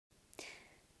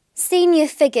Senior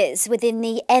figures within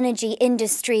the energy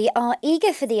industry are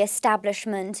eager for the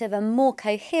establishment of a more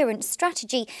coherent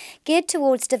strategy geared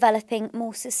towards developing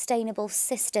more sustainable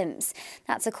systems.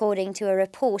 That's according to a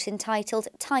report entitled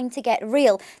Time to Get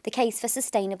Real, the Case for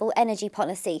Sustainable Energy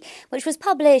Policy, which was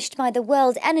published by the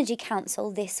World Energy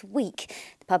Council this week.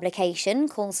 The publication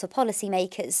calls for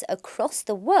policymakers across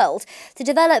the world to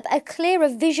develop a clearer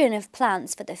vision of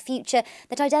plans for the future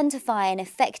that identify an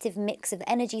effective mix of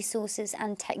energy sources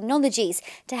and technologies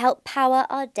to help power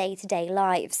our day-to-day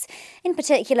lives. In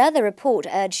particular, the report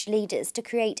urged leaders to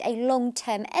create a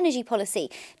long-term energy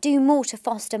policy, do more to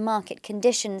foster market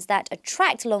conditions that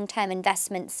attract long-term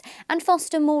investments, and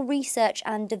foster more research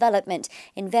and development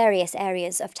in various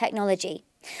areas of technology.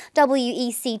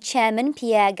 WEC Chairman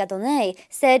Pierre Gardonnet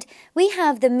said, "We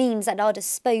have the means at our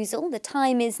disposal. The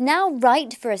time is now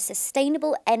right for a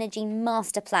sustainable energy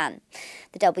master plan."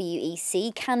 The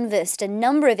WEC canvassed a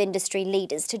number of industry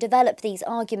leaders to develop these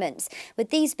arguments, with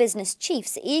these business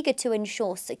chiefs eager to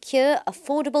ensure secure,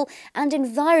 affordable and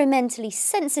environmentally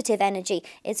sensitive energy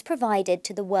is provided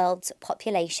to the world's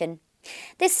population.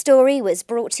 This story was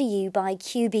brought to you by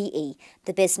QBE,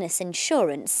 the business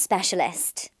insurance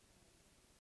specialist.